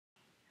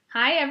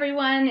Hi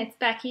everyone, it's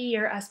Becky,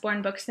 your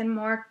Usborne Books and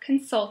More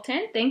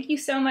consultant. Thank you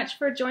so much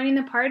for joining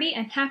the party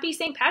and happy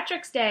St.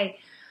 Patrick's Day.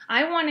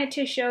 I wanted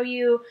to show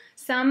you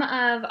some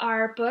of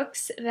our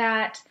books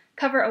that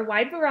cover a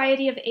wide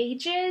variety of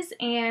ages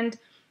and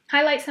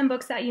highlight some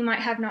books that you might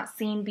have not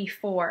seen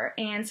before.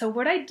 And so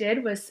what I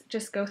did was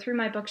just go through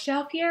my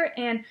bookshelf here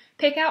and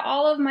pick out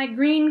all of my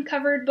green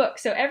covered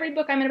books. So every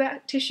book I'm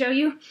about to show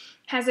you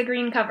has a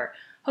green cover.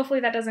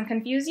 Hopefully that doesn't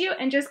confuse you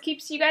and just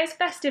keeps you guys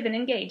festive and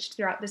engaged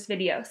throughout this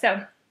video.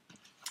 So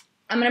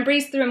I'm going to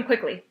breeze through them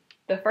quickly.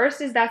 The first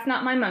is That's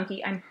Not My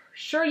Monkey. I'm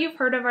sure you've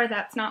heard of our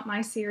That's Not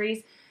My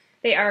series.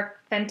 They are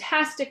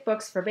fantastic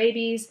books for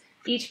babies.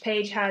 Each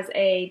page has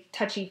a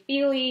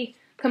touchy-feely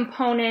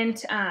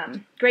component,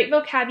 great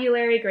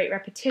vocabulary, great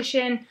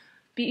repetition,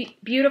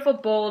 beautiful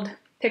bold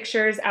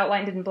pictures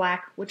outlined in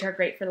black, which are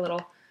great for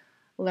little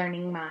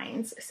learning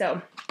minds.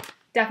 So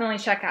definitely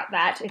check out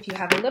that if you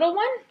have a little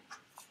one.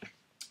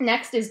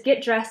 Next is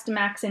Get Dressed,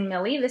 Max and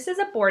Millie. This is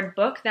a board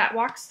book that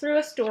walks through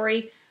a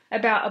story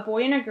about a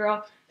boy and a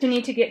girl who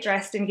need to get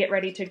dressed and get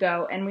ready to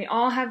go. And we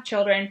all have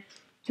children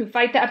who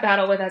fight that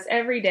battle with us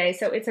every day,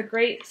 so it's a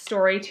great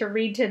story to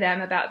read to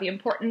them about the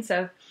importance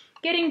of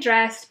getting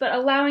dressed, but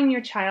allowing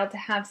your child to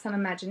have some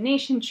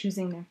imagination,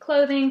 choosing their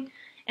clothing,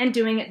 and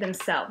doing it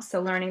themselves,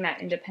 so learning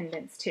that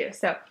independence too.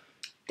 So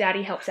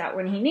Daddy helps out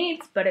when he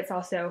needs, but it's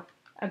also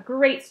a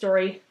great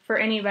story for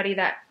anybody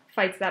that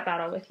fights that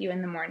battle with you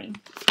in the morning.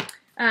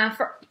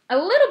 For a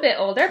little bit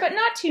older, but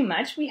not too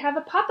much, we have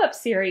a pop-up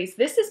series.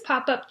 This is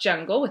Pop-Up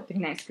Jungle with the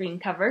nice green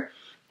cover.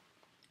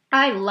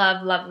 I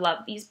love, love, love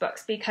these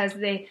books because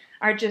they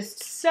are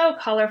just so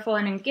colorful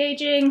and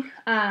engaging,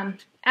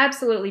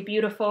 absolutely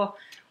beautiful.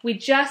 We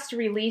just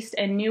released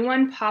a new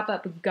one,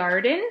 Pop-Up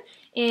Garden,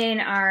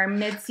 in our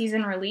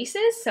mid-season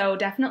releases, so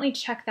definitely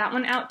check that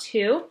one out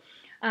too.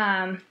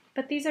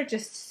 But these are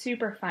just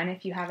super fun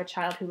if you have a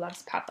child who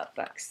loves pop-up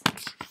books.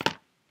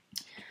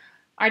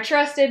 Our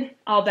trusted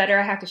All Better,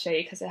 I have to show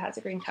you because it has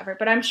a green cover,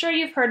 but I'm sure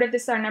you've heard of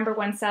this, our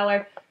 #1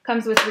 seller.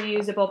 Comes with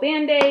reusable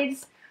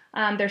Band-Aids.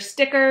 They're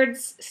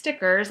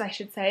stickers, I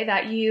should say,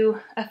 that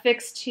you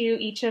affix to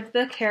each of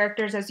the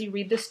characters as you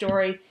read the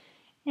story,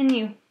 and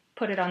you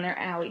put it on their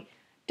owie.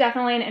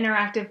 Definitely an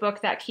interactive book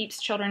that keeps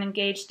children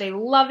engaged. They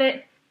love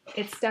it.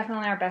 It's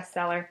definitely our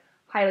bestseller.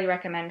 Highly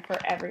recommend for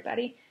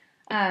everybody.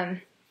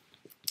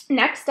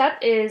 Next up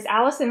is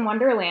Alice in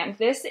Wonderland.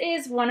 This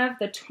is one of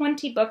the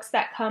 20 books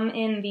that come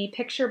in the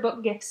picture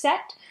book gift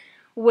set,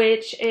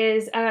 which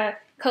is a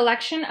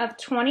collection of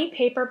 20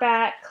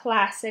 paperback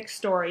classic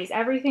stories.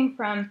 Everything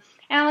from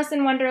Alice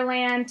in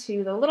Wonderland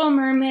to The Little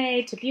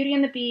Mermaid to Beauty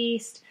and the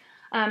Beast,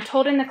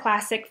 told in the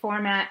classic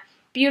format.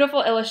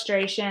 Beautiful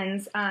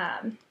illustrations,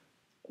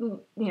 you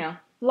know,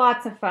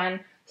 lots of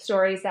fun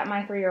stories that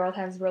my 3-year-old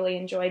has really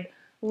enjoyed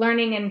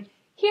learning and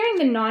hearing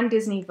the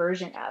non-Disney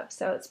version of,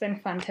 so it's been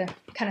fun to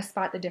kind of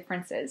spot the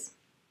differences.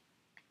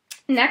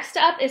 Next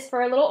up is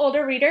for a little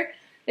older reader.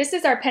 This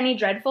is our Penny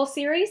Dreadful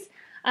series.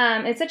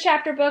 It's a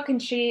chapter book,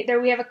 and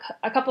we have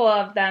a couple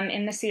of them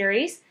in the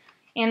series,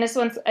 and this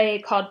one's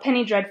called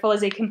Penny Dreadful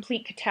is a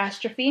Complete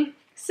Catastrophe.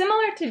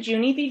 Similar to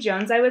Junie B.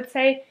 Jones, I would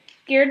say,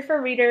 geared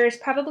for readers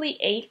probably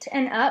 8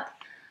 and up.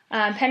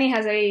 Penny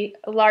has a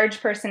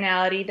large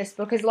personality. This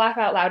book is laugh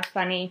out loud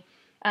funny.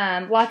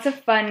 Lots of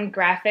fun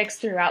graphics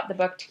throughout the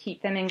book to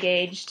keep them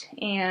engaged,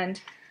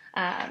 and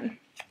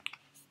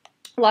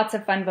lots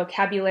of fun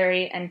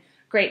vocabulary and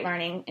great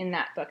learning in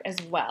that book as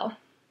well.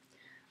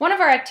 One of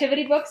our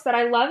activity books that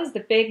I love is the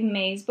Big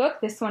Maze book.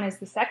 This one is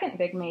the second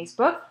Big Maze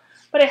book,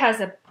 but it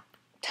has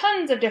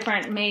tons of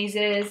different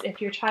mazes.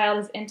 If your child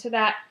is into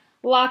that,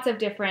 lots of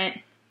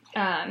different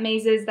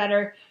mazes that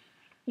are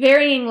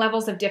varying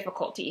levels of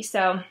difficulty.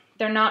 So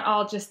they're not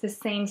all just the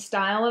same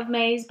style of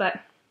maze,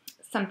 but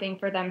something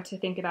for them to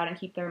think about and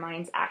keep their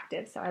minds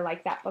active. So I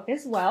like that book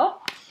as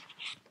well.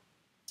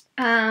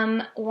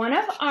 One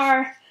of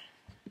our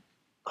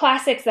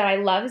classics that I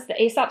love is the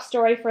Aesop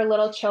Story for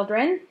Little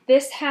Children.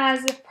 This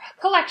has a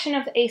collection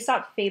of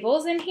Aesop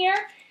fables in here,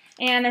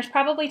 and there's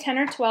probably 10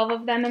 or 12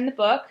 of them in the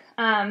book.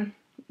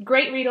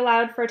 Great read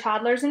aloud for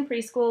toddlers and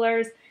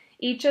preschoolers.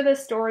 Each of the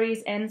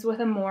stories ends with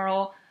a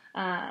moral,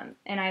 and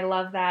I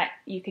love that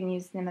you can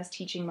use them as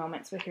teaching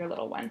moments with your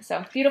little one.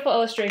 So beautiful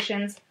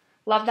illustrations.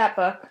 Love that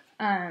book.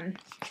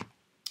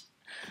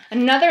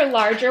 Another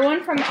larger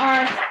one from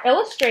our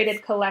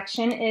illustrated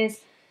collection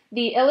is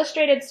the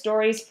Illustrated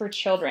Stories for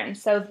Children.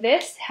 So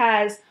this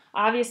has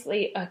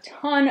obviously a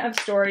ton of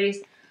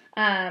stories,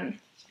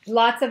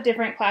 lots of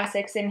different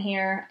classics in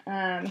here.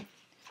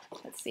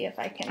 Let's see if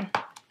I can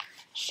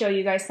show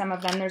you guys some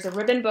of them. There's a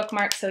ribbon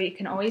bookmark, so you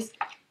can always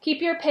keep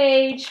your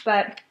page,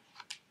 but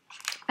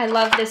I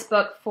love this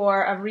book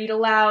for a read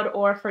aloud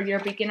or for your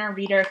beginner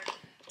reader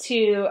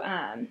to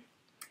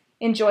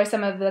enjoy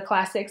some of the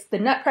classics. The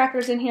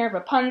Nutcracker's in here,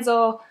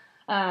 Rapunzel,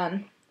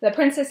 The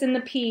Princess and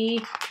the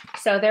Pea.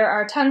 So there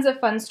are tons of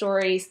fun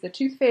stories. The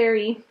Tooth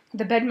Fairy,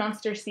 The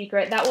Bedmonster's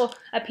Secret. That will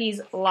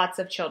appease lots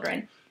of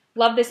children.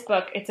 Love this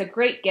book. It's a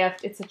great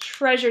gift. It's a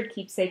treasured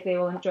keepsake they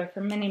will enjoy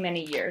for many,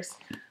 many years.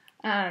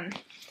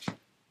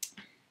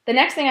 The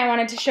next thing I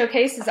wanted to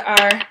showcase is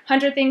our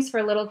 100 Things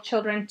for Little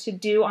Children to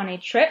Do on a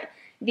Trip.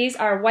 These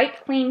are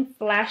Wipe Clean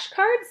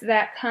flashcards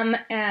that come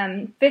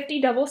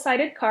 50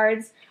 double-sided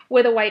cards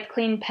with a Wipe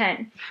Clean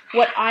pen.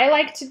 What I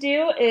like to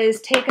do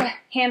is take a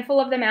handful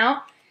of them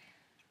out,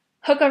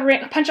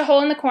 punch a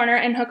hole in the corner,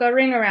 and hook a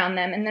ring around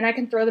them, and then I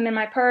can throw them in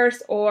my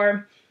purse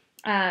or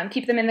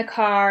keep them in the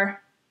car,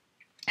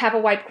 have a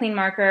Wipe Clean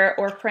marker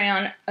or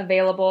crayon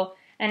available,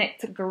 and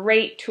it's a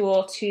great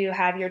tool to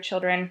have your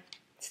children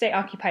stay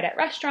occupied at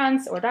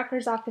restaurants or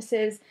doctor's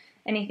offices,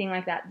 anything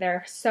like that.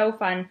 They're so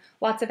fun.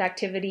 Lots of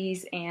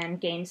activities and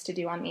games to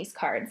do on these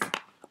cards.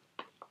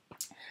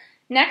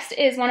 Next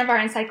is one of our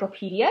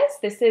encyclopedias.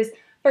 This is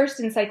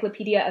First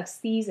Encyclopedia of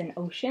Seas and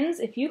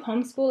Oceans. If you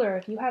homeschool or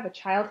if you have a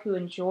child who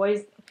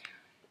enjoys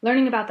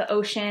learning about the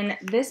ocean,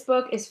 this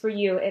book is for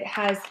you. It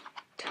has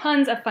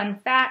tons of fun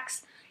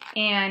facts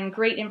and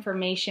great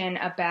information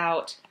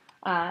about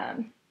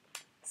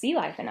sea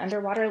life and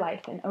underwater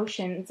life and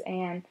oceans,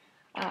 and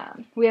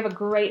we have a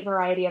great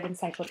variety of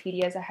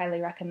encyclopedias. I highly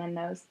recommend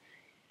those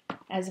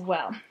as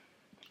well.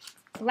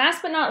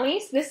 Last but not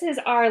least, this is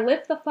our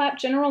Lift the Flap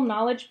General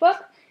Knowledge book.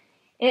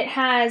 It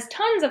has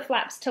tons of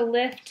flaps to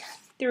lift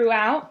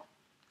throughout,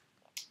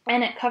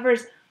 and it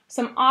covers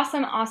some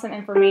awesome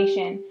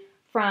information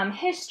from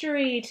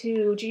history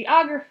to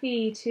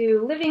geography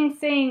to living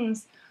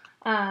things,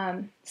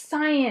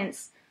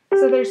 science.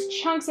 So there's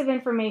chunks of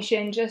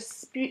information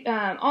just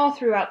all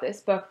throughout this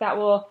book that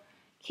will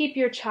keep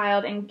your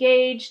child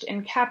engaged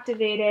and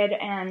captivated,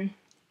 and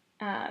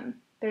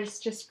there's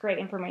just great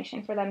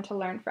information for them to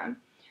learn from.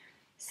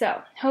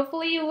 So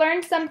hopefully you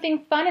learned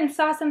something fun and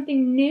saw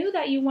something new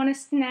that you want to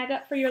snag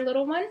up for your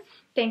little one.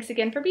 Thanks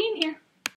again for being here.